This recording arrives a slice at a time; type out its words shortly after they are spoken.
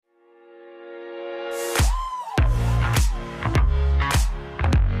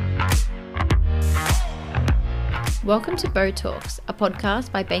Welcome to Bow Talks, a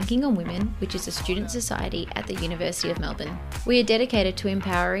podcast by Banking on Women, which is a student society at the University of Melbourne. We are dedicated to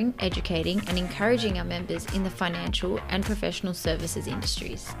empowering, educating and encouraging our members in the financial and professional services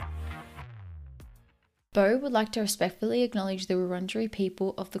industries. Bow would like to respectfully acknowledge the Wurundjeri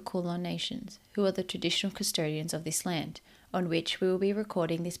people of the Kulin Nations, who are the traditional custodians of this land, on which we will be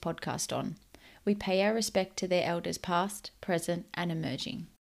recording this podcast on. We pay our respect to their elders past, present and emerging.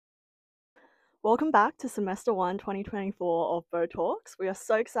 Welcome back to Semester 1 2024 of Bow Talks. We are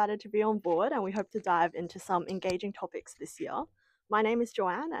so excited to be on board and we hope to dive into some engaging topics this year. My name is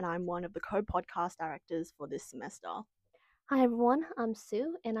Joanne and I'm one of the co-podcast directors for this semester. Hi everyone, I'm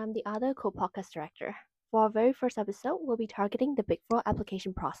Sue and I'm the other co-podcast director. For our very first episode, we'll be targeting the Big Four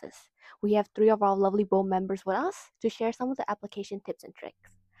application process. We have 3 of our lovely board members with us to share some of the application tips and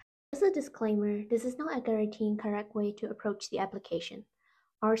tricks. As a disclaimer, this is not a guaranteed correct way to approach the application.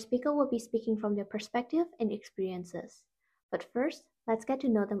 Our speaker will be speaking from their perspective and experiences. But first, let's get to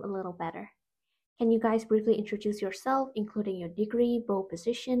know them a little better. Can you guys briefly introduce yourself, including your degree, role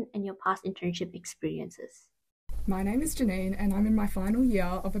position, and your past internship experiences? My name is Janine and I'm in my final year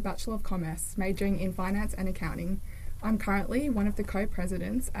of a Bachelor of Commerce, majoring in Finance and Accounting. I'm currently one of the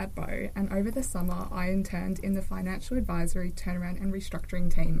co-presidents at Bow, and over the summer I interned in the Financial Advisory Turnaround and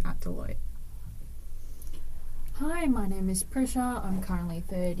Restructuring team at Deloitte. Hi, my name is Prisha. I'm currently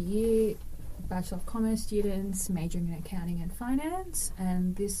third year Bachelor of Commerce students, majoring in Accounting and Finance,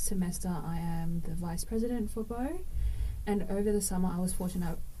 and this semester I am the Vice President for Bow. And over the summer I was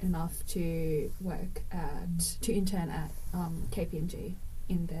fortunate enough to intern at KPMG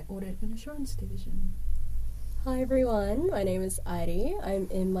in their Audit and Assurance division. Hi everyone, my name is Heidi. I'm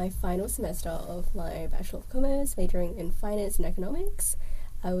in my final semester of my Bachelor of Commerce, majoring in Finance and Economics.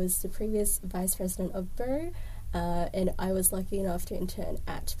 I was the previous Vice President of Bow. And I was lucky enough to intern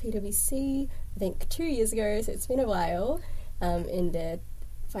at PwC, I think 2 years ago, so it's been a while, in the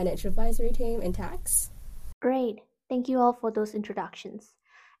financial advisory team and tax. Great, thank you all for those introductions.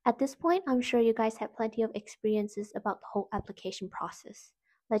 At this point, I'm sure you guys have plenty of experiences about the whole application process.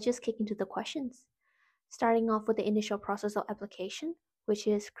 Let's just kick into the questions. Starting off with the initial process of application, which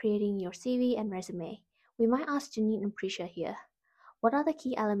is creating your CV and resume. We might ask Janine and Prisha here. What are the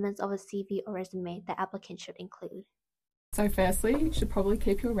key elements of a CV or resume that applicants should include? So firstly, you should probably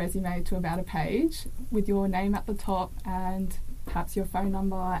keep your resume to about a page with your name at the top and perhaps your phone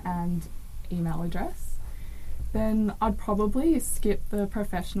number and email address. Then I'd probably skip the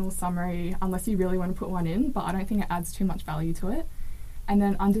professional summary unless you really want to put one in, but I don't think it adds too much value to it. And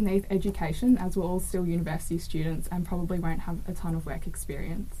then underneath education, as we're all still university students and probably won't have a ton of work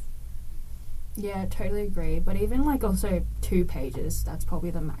experience. Yeah, totally agree. But even also 2 pages, that's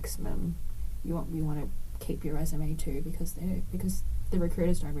probably the maximum you want to keep your resume to, because the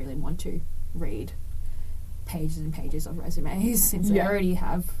recruiters don't really want to read pages and pages of resumes since they already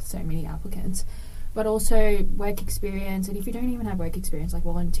have so many applicants. But also work experience, and if you don't even have work experience, like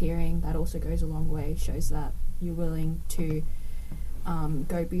volunteering, that also goes a long way. Shows that you're willing to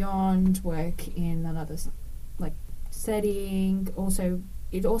go beyond work in another setting.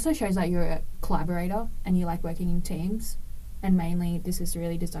 It also shows that you're a collaborator and you like working in teams, and mainly this is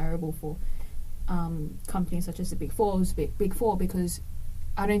really desirable for companies such as the Big Four, because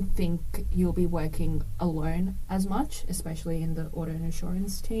I don't think you'll be working alone as much, especially in the audit and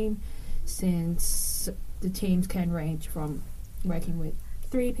assurance team, since the teams can range from working with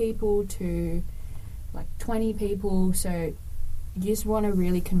 3 people to 20 people. So you just want to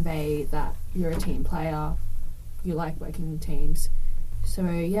really convey that you're a team player, you like working in teams. So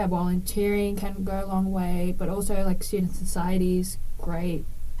yeah, volunteering can go a long way, but also student societies, great.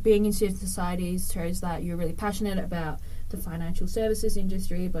 Being in student societies shows that you're really passionate about the financial services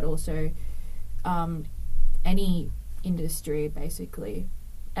industry, but also any industry basically.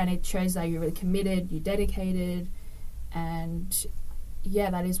 And it shows that you're really committed, you're dedicated, and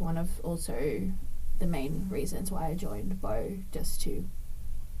yeah, that is one of also the main reasons why I joined Bow, just to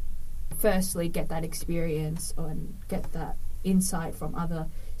firstly get that experience and get that insight from other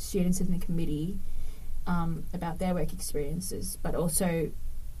students in the committee about their work experiences, but also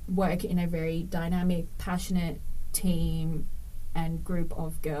work in a very dynamic, passionate team and group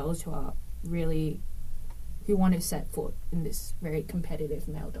of girls who want to set foot in this very competitive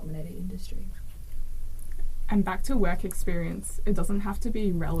male-dominated industry. And back to work experience, it doesn't have to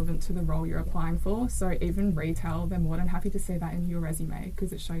be relevant to the role you're applying for. So even retail, they're more than happy to see that in your resume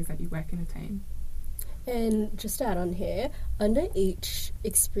because it shows that you work in a team. And just to add on here, under each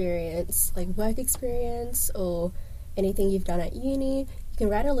experience, work experience or anything you've done at uni, you can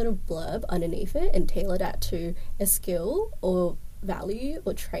write a little blurb underneath it and tailor that to a skill or value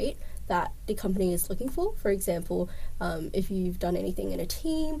or trait that the company is looking for. For example, if you've done anything in a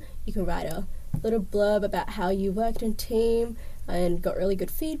team, you can write a little blurb about how you worked in a team and got really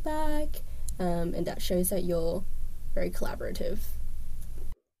good feedback, and that shows that you're very collaborative.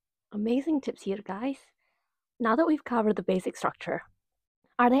 Amazing tips here, guys. Now that we've covered the basic structure,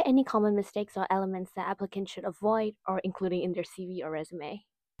 are there any common mistakes or elements that applicants should avoid or including in their CV or resume?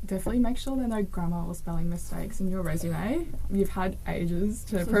 Definitely make sure there are no grammar or spelling mistakes in your resume. You've had ages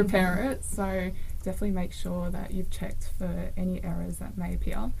to prepare it, so definitely make sure that you've checked for any errors that may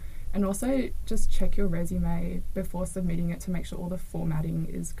appear. And also just check your resume before submitting it to make sure all the formatting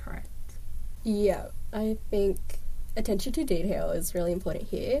is correct. Yeah, I think attention to detail is really important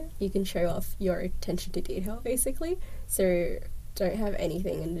here. You can show off your attention to detail, basically. So don't have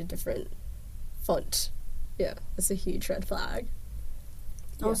anything in a different font. Yeah, that's a huge red flag.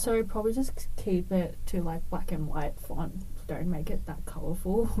 Yeah. Also, probably just keep it to like black and white font. Don't make it that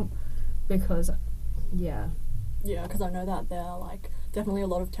colourful because, yeah. Yeah, because I know that there are like definitely a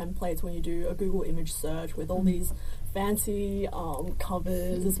lot of templates when you do a Google image search with all these fancy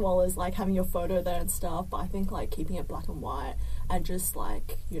covers as well as like having your photo there and stuff. But I think like keeping it black and white and just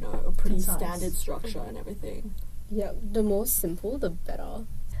like, you know, a pretty standard structure and everything. Yeah, the more simple, the better.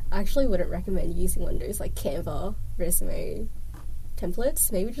 I actually wouldn't recommend using one of those like Canva resume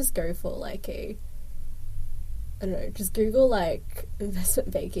templates. Maybe just go for like I don't know, just Google like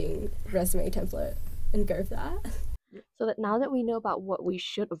investment banking resume template and go for that. So that now that we know about what we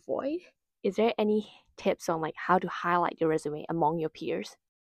should avoid, is there any tips on like how to highlight your resume among your peers?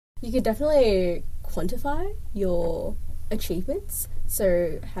 You could definitely quantify your achievements.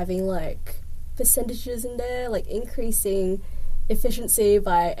 So having like percentages in there, like increasing efficiency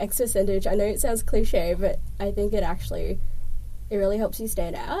by X percentage. I know it sounds cliche, but I think it really helps you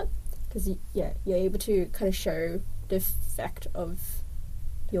stand out because you're able to kind of show the effect of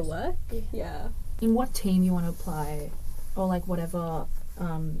your work. Yeah. In what team you want to apply, or like whatever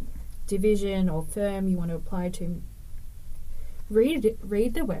division or firm you want to apply to, read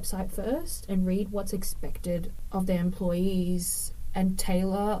the website first and read what's expected of their employees and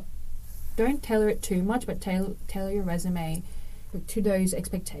don't tailor it too much, but tailor your resume to those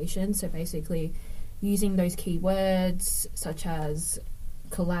expectations. So basically using those keywords such as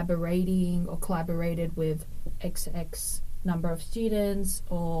collaborating or collaborated with XX number of students,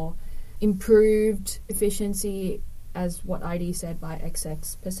 or improved efficiency as what ID said by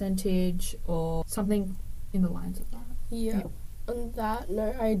XX percentage, or something in the lines of that. Yeah. On that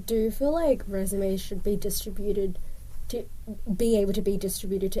note, I do feel like resumes should be distributed to be able to be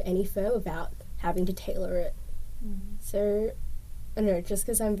distributed to any firm without having to tailor it. So I don't know, just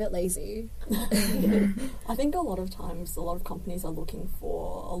because I'm a bit lazy. I think a lot of times, a lot of companies are looking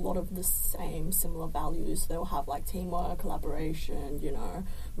for a lot of the same similar values. They'll have like teamwork, collaboration, you know,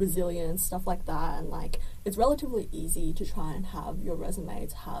 resilience, stuff like that. And like, it's relatively easy to try and have your resume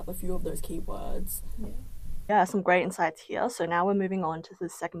to have a few of those keywords. Yeah, some great insights here. So now we're moving on to the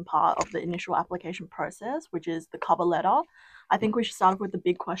second part of the initial application process, which is the cover letter. I think we should start with the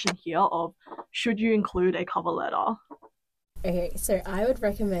big question here of, should you include a cover letter? Okay, so I would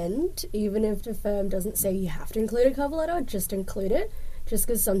recommend, even if the firm doesn't say you have to include a cover letter, just include it. Just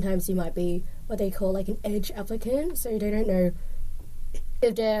because sometimes you might be what they call like an edge applicant, so they don't know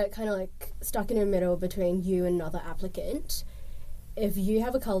if they're kind of like stuck in the middle between you and another applicant. If you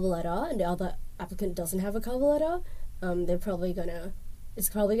have a cover letter and the other applicant doesn't have a cover letter, it's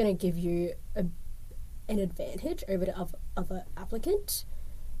probably gonna give you an advantage over the other applicant.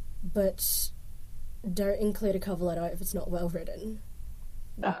 But don't include a cover letter if it's not well written.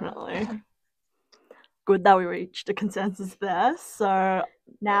 Definitely. Good that we reached a consensus there. So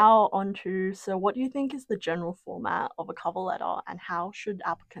now so what do you think is the general format of a cover letter, and how should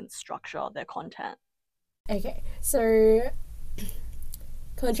applicants structure their content? Okay, so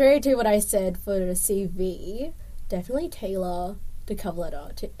contrary to what I said for the CV, definitely tailor the cover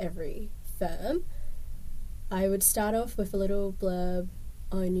letter to every firm. I would start off with a little blurb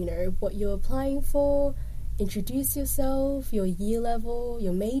on, you know, what you're applying for, introduce yourself, your year level,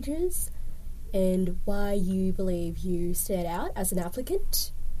 your majors, and why you believe you stand out as an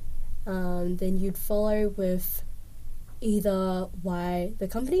applicant. Then you'd follow with either why the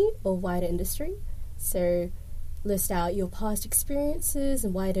company or why the industry. So list out your past experiences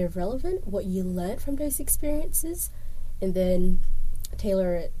and why they're relevant, what you learnt from those experiences, and then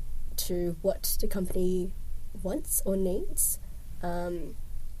tailor it to what the company wants or needs.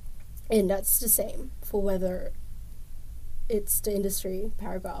 And that's the same for whether it's the industry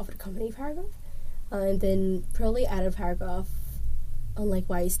paragraph or the company paragraph. And then probably add a paragraph on like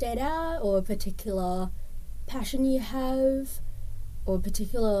why you stand out or a particular passion you have. or a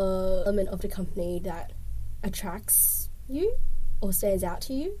particular element of the company that attracts you or stands out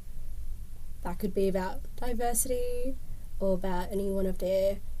to you. That could be about diversity or about any one of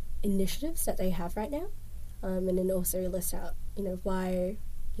their initiatives that they have right now. And then also list out, why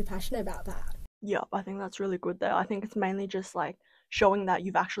you're passionate about that. Yep, I think that's really good there. I think it's mainly just like showing that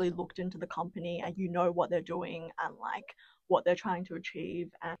you've actually looked into the company and you know what they're doing and like what they're trying to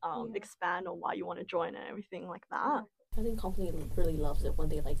achieve and expand on why you want to join and everything like that. I think company really loves it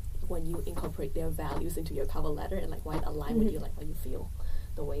when you incorporate their values into your cover letter and like why it align with you, like why you feel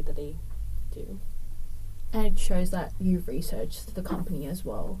the way that they do. And it shows that you've researched the company as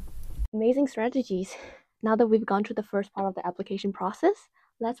well. Amazing strategies. Now that we've gone through the first part of the application process,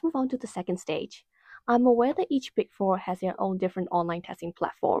 let's move on to the second stage. I'm aware that each Big Four has their own different online testing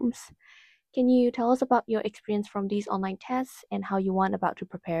platforms. Can you tell us about your experience from these online tests and how you went about to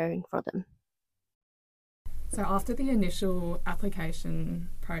preparing for them? So after the initial application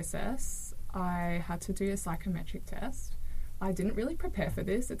process, I had to do a psychometric test. I didn't really prepare for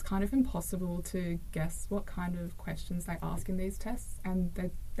this. It's kind of impossible to guess what kind of questions they ask in these tests, and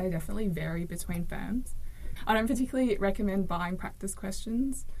they definitely vary between firms. I don't particularly recommend buying practice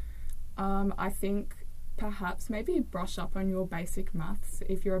questions. I think perhaps maybe brush up on your basic maths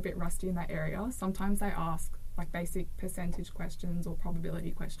if you're a bit rusty in that area. Sometimes they ask like basic percentage questions or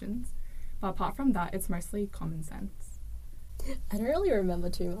probability questions. But apart from that, it's mostly common sense. I don't really remember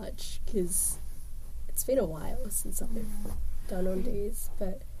too much because it's been a while since I've done on these,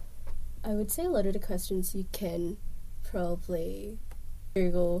 but I would say a lot of the questions you can probably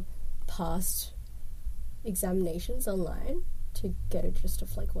Google past examinations online to get a gist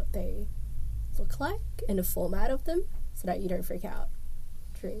of like what they look like and the format of them so that you don't freak out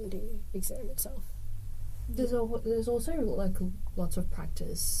during the exam itself. There's also like lots of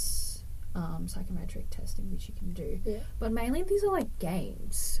practice psychometric testing which you can do, but mainly these are like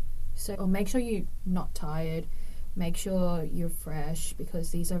games. So make sure you're not tired, make sure you're fresh,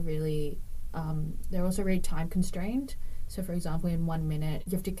 because these are really they're also really time constrained. So for example, in 1 minute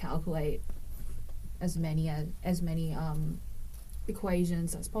you have to calculate as many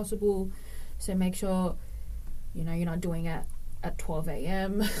equations as possible. So make sure you're not doing it at 12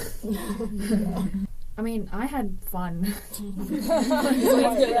 a.m. I mean, I had fun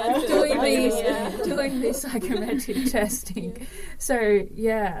doing this psychometric testing. So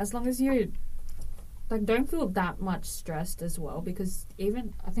yeah, as long as you don't feel that much stressed as well, because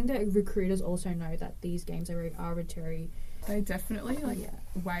even I think that recruiters also know that these games are very arbitrary. They definitely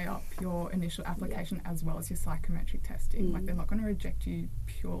weigh up your initial application as well as your psychometric testing. Like they're not going to reject you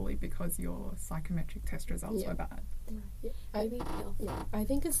purely because your psychometric test results were bad. I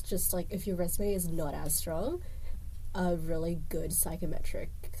think it's just like if your resume is not as strong, a really good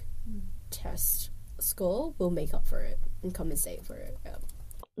psychometric test score will make up for it and compensate for it. Yeah.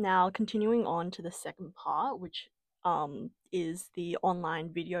 Now, continuing on to the second part, which is the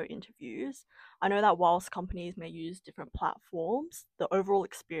online video interviews. I know that whilst companies may use different platforms, the overall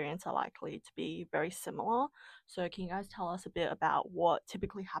experience are likely to be very similar. So can you guys tell us a bit about what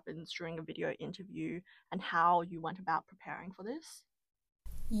typically happens during a video interview and how you went about preparing for this?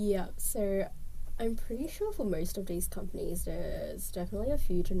 Yeah, so I'm pretty sure for most of these companies there's definitely a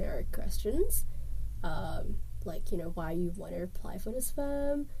few generic questions, like, why you want to apply for this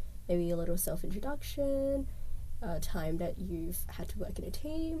firm, maybe a little self-introduction, time that you've had to work in a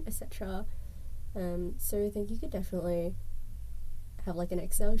team, etc. So I think you could definitely have like an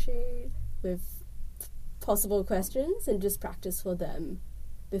Excel sheet with possible questions and just practice for them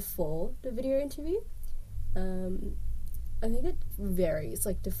before the video interview. I think it varies,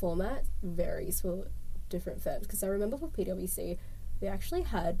 like the format varies for different firms, because I remember for PwC we actually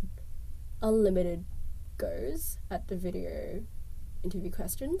had unlimited goes at the video interview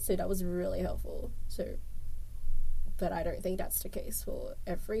questions, so that was really helpful. But I don't think that's the case for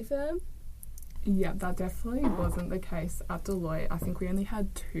every firm. Yeah, that definitely wasn't the case at Deloitte. I think we only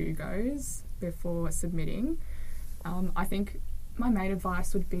had 2 goes before submitting. I think my main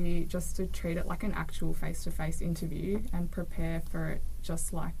advice would be just to treat it like an actual face-to-face interview and prepare for it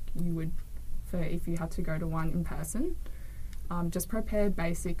just like you would for if you had to go to one in person. Just prepare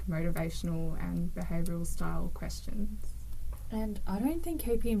basic motivational and behavioural style questions. And I don't think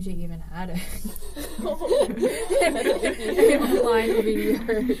KPMG even had an online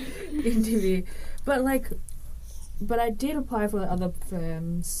video interview. But I did apply for other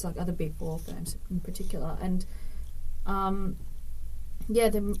firms, like other Big Four firms in particular. And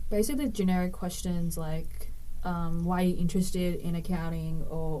they're basically generic questions like why are you interested in accounting,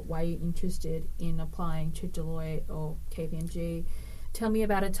 or why are you interested in applying to Deloitte or KPMG? Tell me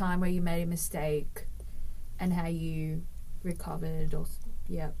about a time where you made a mistake and how you recovered or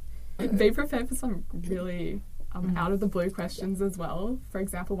Be prepared for some really out of the blue questions as well. For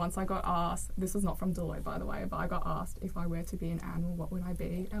example, once I got asked, this was not from Deloitte by the way, but I got asked if I were to be an animal, what would I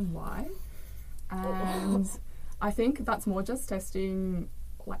be and why? And I think that's more just testing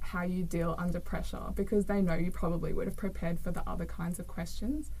like how you deal under pressure, because they know you probably would have prepared for the other kinds of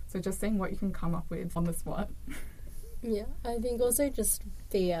questions. So just seeing what you can come up with on the spot. Yeah, I think also just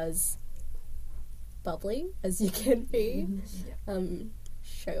be as bubbly as you can be.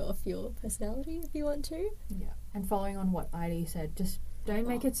 Show off your personality if you want to. Yeah, and following on what Heidi said, just don't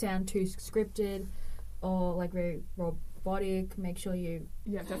make it sound too scripted or like very robotic. Make sure you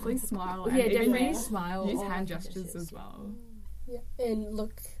definitely smile. Yeah, definitely smile. Use hand gestures as well. Yeah, and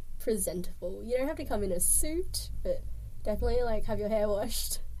look presentable. You don't have to come in a suit, but definitely like have your hair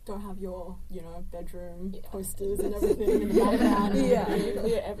washed. Don't have your, bedroom posters and everything in the background.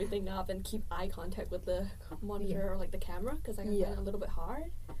 Clear everything up and keep eye contact with the monitor or like the camera, because I find it a little bit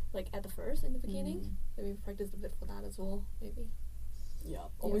hard, like at the first in the beginning. Maybe practice a bit for that as well, maybe. Yeah,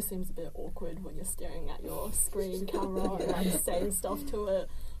 always seems a bit awkward when you're staring at your screen camera and like saying stuff to it.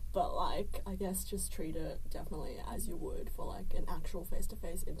 But like, I guess just treat it definitely as you would for like an actual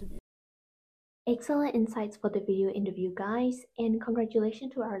face-to-face interview. Excellent insights for the video interview, guys, and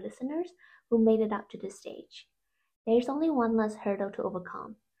congratulations to our listeners who made it up to this stage. There's only one less hurdle to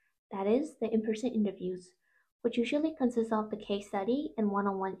overcome. That is the in-person interviews, which usually consist of the case study and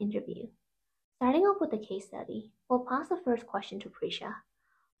one-on-one interview. Starting off with the case study, we'll pass the first question to Prisha.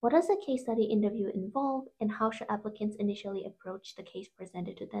 What does a case study interview involve, and how should applicants initially approach the case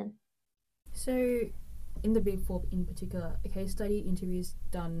presented to them? So, in the Big Four in particular, a case study interview is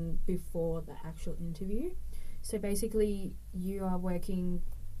done before the actual interview. So basically, you are working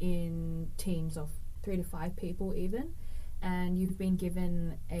in teams of 3 to 5 people even, and you've been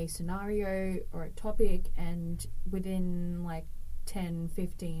given a scenario or a topic, and within like 10,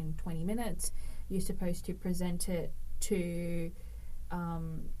 15, 20 minutes, you're supposed to present it to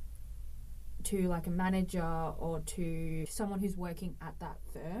like a manager or to someone who's working at that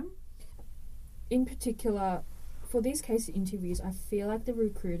firm. In particular, for these case interviews, I feel like the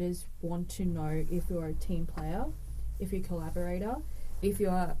recruiters want to know if you're a team player, if you're a collaborator, if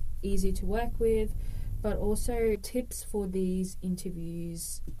you're easy to work with, but also tips for these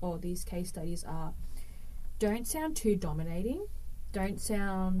interviews or these case studies are, don't sound too dominating, don't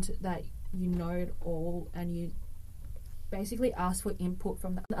sound that you know it all, and you basically ask for input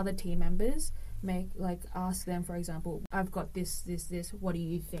from the other team members. Ask them, for example, I've got this, what do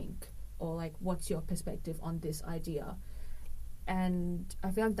you think? Or like, what's your perspective on this idea? And I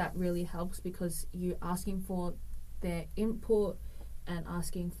feel like that really helps, because you're asking for their input and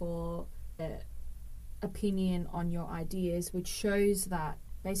asking for their opinion on your ideas, which shows that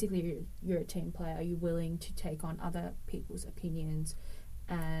basically you're a team player, you're willing to take on other people's opinions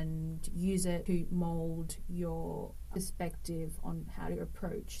and use it to mold your perspective on how to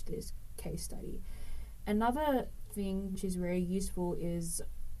approach this case study. Another thing which is very useful is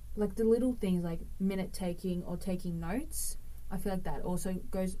like the little things like minute taking or taking notes. I feel like that also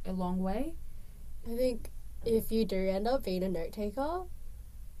goes a long way. I think if you do end up being a note taker,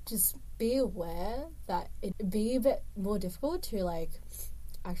 just be aware that it'd be a bit more difficult to like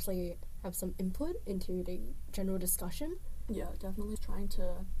actually have some input into the general discussion. Yeah, definitely trying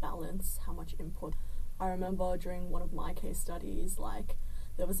to balance how much input. I remember during one of my case studies, like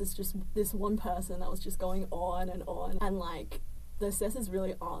there was this one person that was just going on, and like the assessors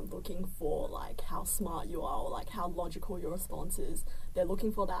really aren't looking for like how smart you are or like how logical your response is. They're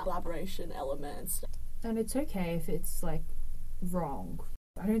looking for that collaboration elements. And it's okay if it's like wrong.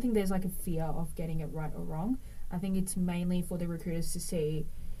 I don't think there's like a fear of getting it right or wrong. I think it's mainly for the recruiters to see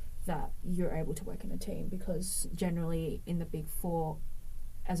that you're able to work in a team, because generally in the Big Four,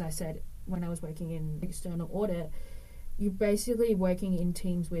 as I said, when I was working in external audit, you're basically working in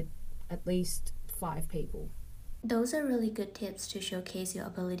teams with at least 5 people. Those are really good tips to showcase your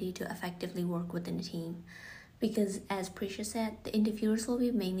ability to effectively work within a team, because as Prisha said, the interviewers will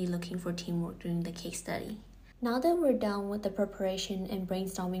be mainly looking for teamwork during the case study. Now that we're done with the preparation and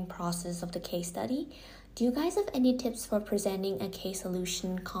brainstorming process of the case study, do you guys have any tips for presenting a case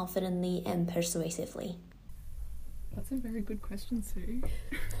solution confidently and persuasively? That's a very good question, Sue.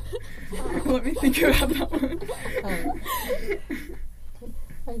 Let me think about that one.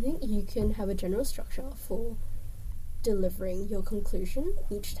 I think you can have a general structure for delivering your conclusion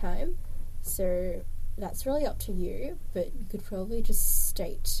each time, so that's really up to you, but you could probably just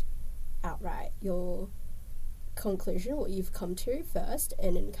state outright your conclusion, what you've come to first,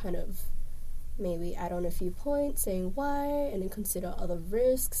 and then kind of maybe add on a few points saying why, and then consider other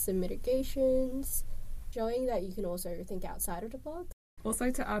risks and mitigations, Showing that you can also think outside of the box.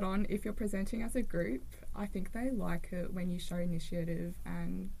 Also, to add on, if you're presenting as a group, I think they like it when you show initiative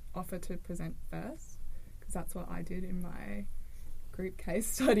and offer to present first, because that's what I did in my group case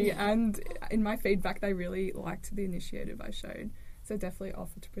study, and in my feedback they really liked the initiative I showed, so definitely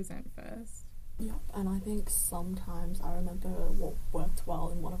offer to present first. Yep, and I think sometimes I remember what worked well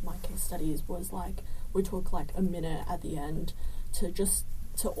in one of my case studies was like we took like a minute at the end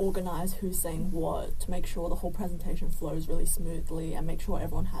to organise who's saying what, to make sure the whole presentation flows really smoothly and make sure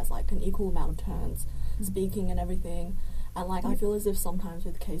everyone has like an equal amount of turns speaking and everything. And like I feel as if sometimes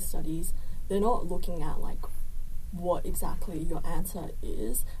with case studies they're not looking at like what exactly your answer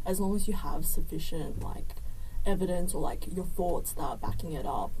is, as long as you have sufficient like evidence or like your thoughts that are backing it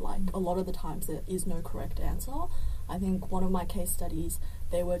up. Like a lot of the times there is no correct answer. I think one of my case studies,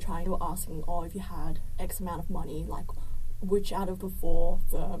 they were asking, if you had X amount of money, like which out of the 4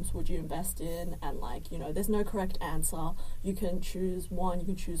 firms would you invest in? And like, there's no correct answer. You can choose one, you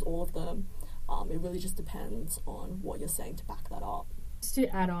can choose all of them. It really just depends on what you're saying to back that up. Just to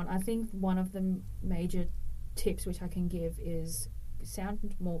add on, I think one of the major tips which I can give is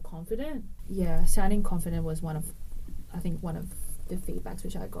sound more confident. Yeah, sounding confident was one of the feedbacks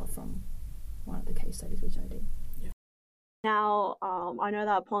which I got from one of the case studies which I did. Now, I know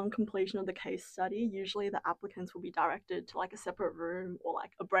that upon completion of the case study, usually the applicants will be directed to like a separate room or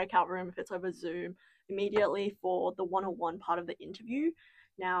like a breakout room if it's over Zoom immediately for the one-on-one part of the interview.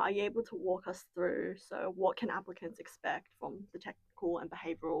 Now, are you able to walk us through, so what can applicants expect from the technical and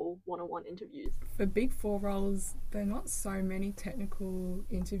behavioural one-on-one interviews? For Big Four roles, there are not so many technical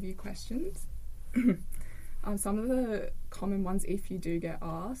interview questions. Some of the common ones, if you do get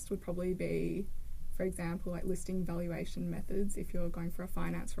asked, would probably be, for example, like listing valuation methods if you're going for a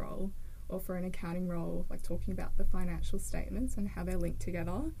finance role, or for an accounting role, like talking about the financial statements and how they're linked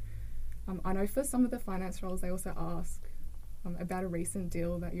together. I know for some of the finance roles, they also ask about a recent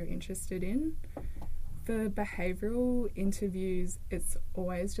deal that you're interested in. For behavioural interviews, it's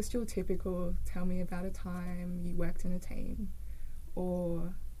always just your typical, tell me about a time you worked in a team,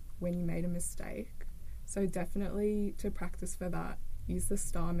 or when you made a mistake. So definitely to practice for that, use the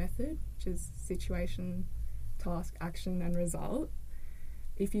STAR method, which is situation, task, action and result.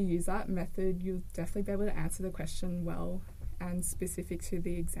 If you use that method, you'll definitely be able to answer the question well and specific to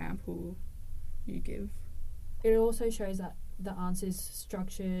the example you give. It also shows that the answer is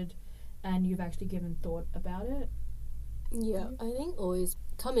structured and you've actually given thought about it. Yeah, I think always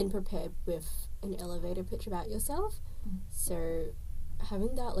come in prepared with an elevator pitch about yourself. So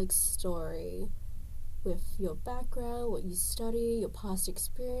having that like story with your background, what you study, your past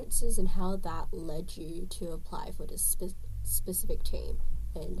experiences, and how that led you to apply for this specific team,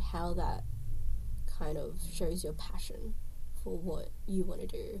 and how that kind of shows your passion for what you want to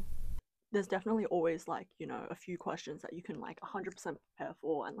do. There's definitely always like, a few questions that you can like 100% prepare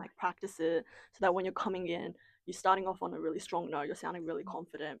for and like practice it, so that when you're coming in, you're starting off on a really strong note, you're sounding really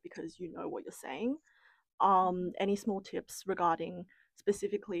confident because you know what you're saying. Any small tips regarding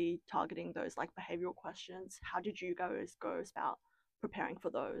specifically targeting those like behavioral questions? How did you guys go about preparing for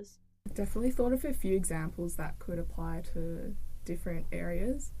those? Definitely thought of a few examples that could apply to different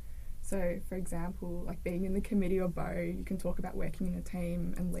areas. So for example, like being in the committee or BO, you can talk about working in a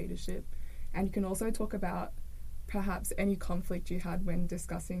team and leadership, and you can also talk about perhaps any conflict you had when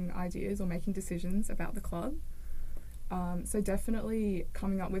discussing ideas or making decisions about the club. So definitely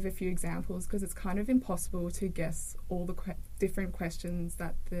coming up with a few examples, because it's kind of impossible to guess all the different questions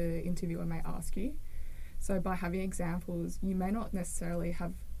that the interviewer may ask you. So by having examples, you may not necessarily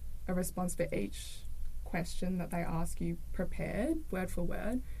have a response for each question that they ask you prepared, word for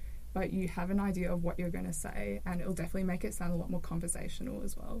word, but you have an idea of what you're going to say, and it'll definitely make it sound a lot more conversational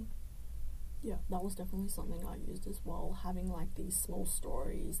as well. Yeah, that was definitely something I used as well, having like these small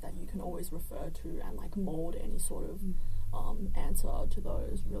stories that you can always refer to and like mold any sort of answer to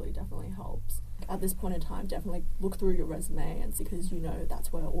those really definitely helps. At this point in time, definitely look through your resume and see, because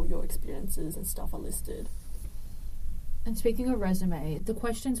that's where all your experiences and stuff are listed. And speaking of resume, the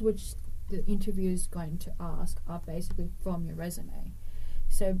questions which the interviewer is going to ask are basically from your resume.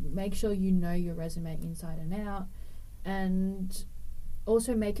 So make sure you know your resume inside and out, and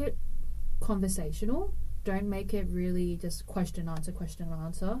also make it conversational. Don't make it really just question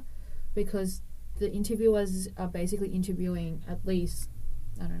answer, because the interviewers are basically interviewing at least,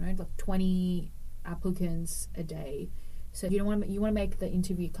 I don't know, like 20 applicants a day. So you want to make the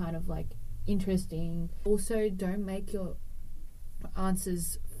interview kind of like interesting. Also, don't make your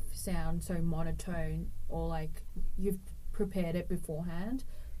answers sound so monotone or like you've prepared it beforehand.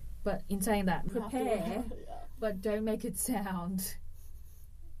 But in saying that, prepare, but don't make it sound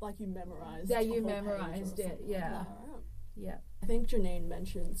like you memorized. Yeah, a you whole page or memorized it, something yeah. Like that, right? Yeah. I think Janine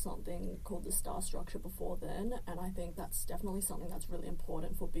mentioned something called the star structure before then, and I think that's definitely something that's really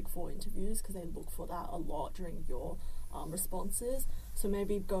important for Big Four interviews because they look for that a lot during your responses. So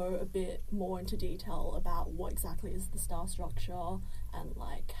maybe go a bit more into detail about what exactly is the star structure and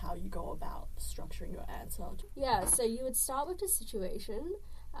like how you go about structuring your answer. Yeah, so you would start with the situation,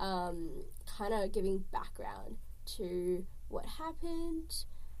 kind of giving background to what happened,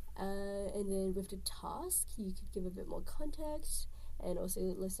 and then with the task, you could give a bit more context and also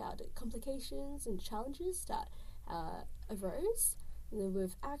list out the complications and challenges that arose. And then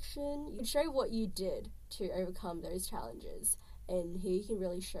with action, you can show what you did to overcome those challenges. And here you can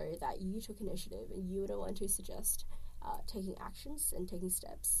really show that you took initiative and you were the one to suggest taking actions and taking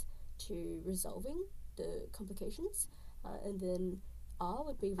steps to resolving the complications. And then R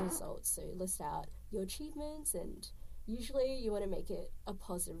would be results, so list out your achievements, and usually you want to make it a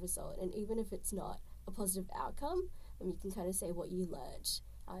positive result. And even if it's not a positive outcome, you can kind of say what you learned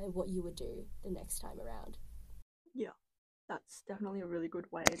and what you would do the next time around. Yeah, that's definitely a really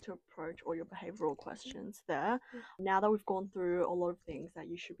good way to approach all your behavioural questions there. Now that we've gone through a lot of things that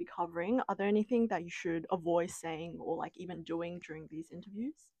you should be covering, are there anything that you should avoid saying or like even doing during these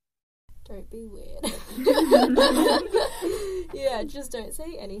interviews? Don't be weird. Yeah, just don't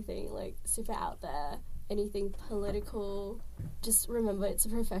say anything like super out there, anything political. Just remember it's a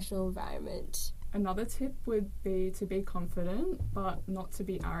professional environment. Another tip would be to be confident but not to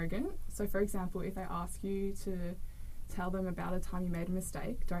be arrogant. So for example, if they ask you to tell them about a time you made a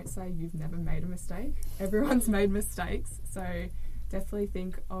mistake, don't say you've never made a mistake. Everyone's made mistakes, so definitely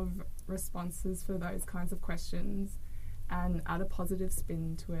think of responses for those kinds of questions and add a positive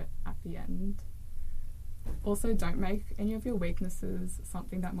spin to it at the end. Also, don't make any of your weaknesses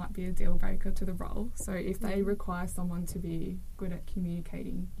something that might be a deal breaker to the role. So if they require someone to be good at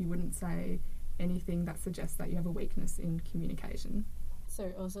communicating, you wouldn't say anything that suggests that you have a weakness in communication.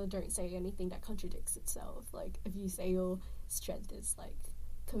 So also don't say anything that contradicts itself. Like if you say your strength is like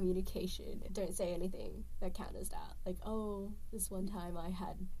communication, don't say anything that counters that. Like, oh, this one time I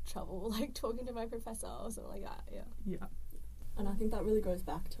had trouble like talking to my professor or something like that. Yeah. And I think that really goes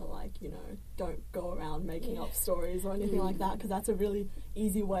back to like, you know, don't go around making up stories or anything like that, because that's a really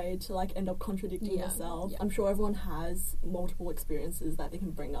easy way to like end up contradicting yourself. I'm sure everyone has multiple experiences that they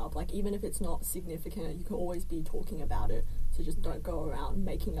can bring up. Like even if it's not significant, you can always be talking about it. So just don't go around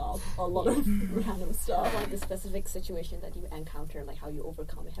making up a lot of random stuff. Like the specific situation that you encounter, like how you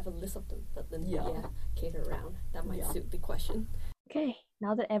overcome it. Have a list of them, but then cater around. That might suit the question. Okay,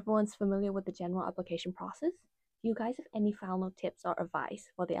 now that everyone's familiar with the general application process, do you guys have any final tips or advice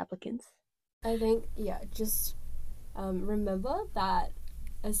for the applicants? I think, just remember that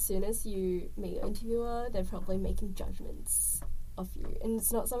as soon as you meet your interviewer, they're probably making judgments of you. And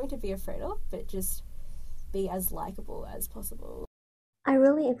it's not something to be afraid of, but just be as likable as possible. I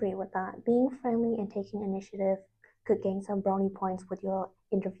really agree with that. Being friendly and taking initiative could gain some brownie points with your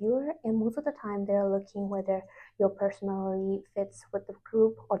interviewer, and most of the time they're looking whether your personality fits with the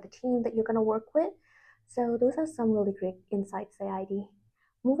group or the team that you're going to work with. So those are some really great insights there, Heidi.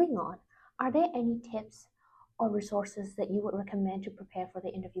 Moving on, are there any tips or resources that you would recommend to prepare for the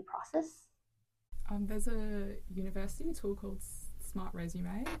interview process? There's a university tool called Smart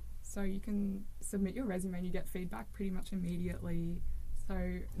Resume. So you can submit your resume and you get feedback pretty much immediately.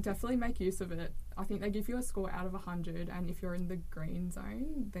 So definitely make use of it. I think they give you a score out of 100, and if you're in the green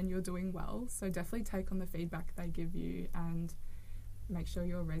zone, then you're doing well. So definitely take on the feedback they give you and make sure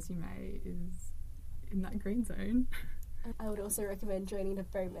your resume is in that green zone. I would also recommend joining the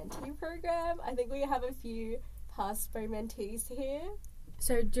Bow Mentee program. I think we have a few past Bow Mentees here.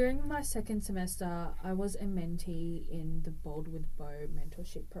 So during my second semester, I was a mentee in the Bold with Bow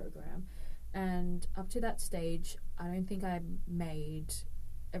mentorship program. And up to that stage, I don't think I made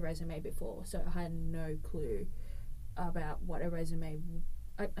a resume before. So I had no clue about what a resume...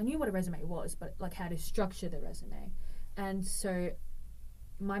 I knew what a resume was, but like how to structure the resume. And so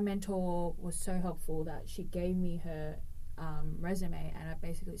my mentor was so helpful that she gave me her resume, and I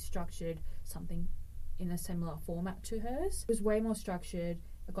basically structured something in a similar format to hers. It was way more structured.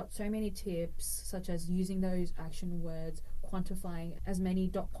 I got so many tips, such as using those action words, quantifying as many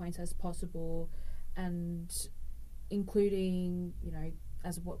dot points as possible, and including,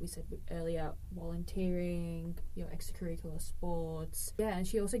 as what we said earlier, volunteering, your extracurricular sports. Yeah, and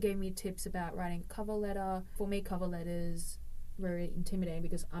she also gave me tips about writing a cover letter. For me, cover letters very intimidating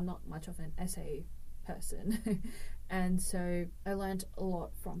because I'm not much of an essay person. And so I learned a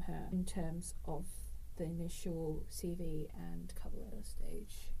lot from her in terms of the initial CV and cover letter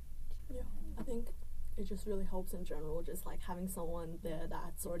stage. Yeah, I think it just really helps in general, just like having someone there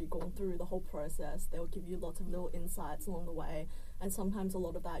that's already gone through the whole process. They'll give you lots of little insights along the way, and sometimes a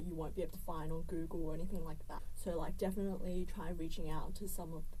lot of that you won't be able to find on Google or anything like that. So like definitely try reaching out to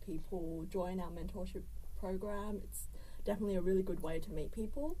some of the people, join our mentorship program. It's definitely a really good way to meet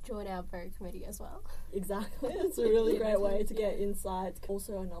people. Join our Bro committee as well. Exactly, it's a really great way to get insights.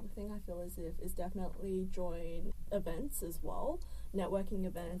 Also, another thing I feel as if is definitely join events as well, networking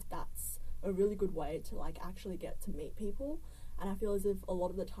events. That's a really good way to like actually get to meet people. And I feel as if a lot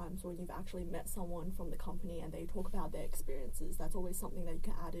of the times when you've actually met someone from the company and they talk about their experiences, that's always something that you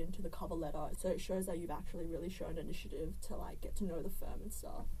can add into the cover letter. So it shows that you've actually really shown initiative to like get to know the firm and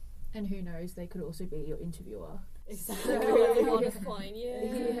stuff. And who knows, they could also be your interviewer. Exactly. Bonus point, yeah.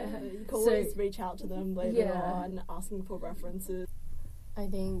 You can always reach out to them later on, asking for references. I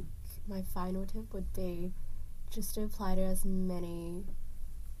think my final tip would be just to apply to as many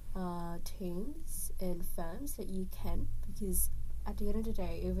teams and firms that you can, because at the end of the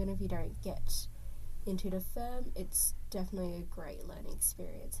day, even if you don't get into the firm, it's definitely a great learning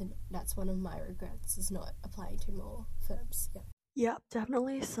experience, and that's one of my regrets, is not applying to more firms. Yep,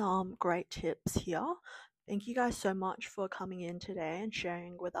 definitely some great tips here. Thank you guys so much for coming in today and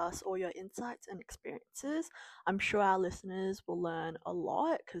sharing with us all your insights and experiences. I'm sure our listeners will learn a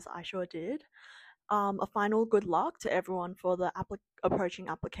lot, because I sure did. A final good luck to everyone for the approaching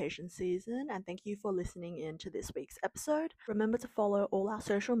application season, and thank you for listening in to this week's episode. Remember to follow all our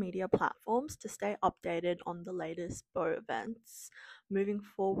social media platforms to stay updated on the latest BO events. Moving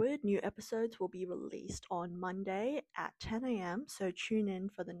forward, new episodes will be released on Monday at 10 a.m, so tune in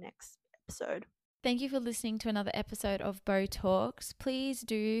for the next episode. Thank you for listening to another episode of Bo Talks. Please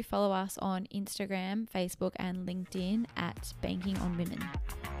do follow us on Instagram, Facebook, and LinkedIn at Banking on Women.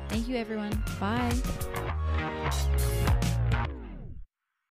 Thank you, everyone. Bye.